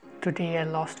Today I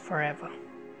lost forever.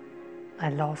 I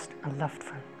lost a loved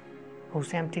one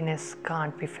whose emptiness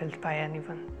can't be filled by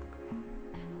anyone.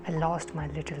 I lost my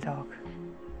little dog,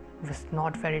 who was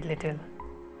not very little,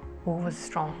 who was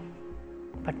strong,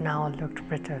 but now looked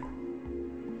brittle.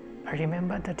 I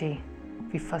remember the day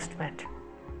we first met.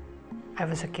 I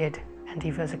was a kid and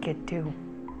he was a kid too.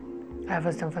 I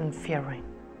was the one fearing,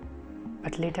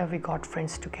 but later we got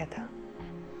friends together.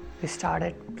 We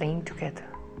started playing together.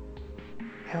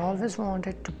 I always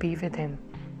wanted to be with him,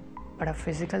 but our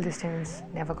physical distance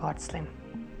never got slim.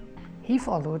 He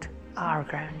followed our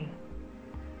granny,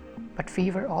 but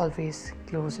we were always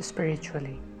close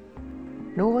spiritually.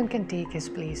 No one can take his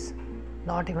place,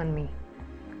 not even me,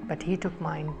 but he took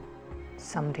mine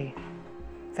someday.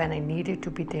 When I needed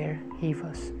to be there, he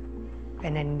was.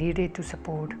 When I needed to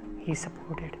support, he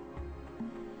supported.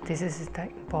 This is the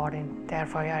important,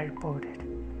 therefore I report it.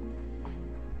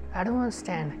 I don't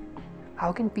understand.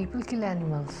 How can people kill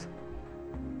animals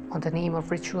on the name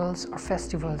of rituals or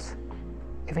festivals?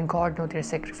 Even God knows their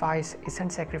sacrifice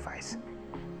isn't sacrifice,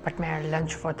 but mere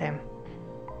lunch for them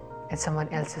and someone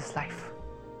else's life.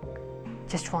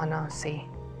 Just wanna say,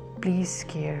 please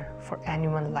care for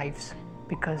animal lives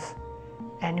because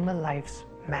animal lives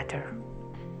matter.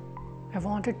 I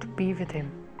wanted to be with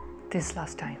him this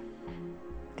last time.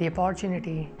 The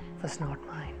opportunity was not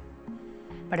mine,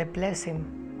 but I bless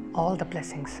him all the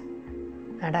blessings.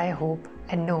 And I hope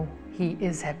and know he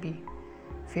is happy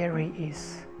where he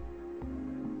is.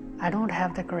 I don't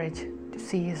have the courage to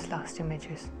see his last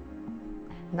images,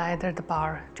 neither the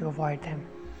power to avoid them.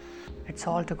 It's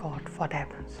all to God what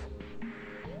happens.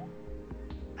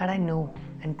 And I know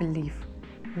and believe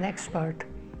next birth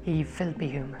he will be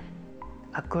human,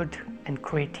 a good and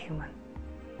great human,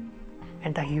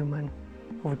 and the human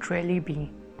who would really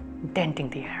be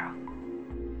denting the era.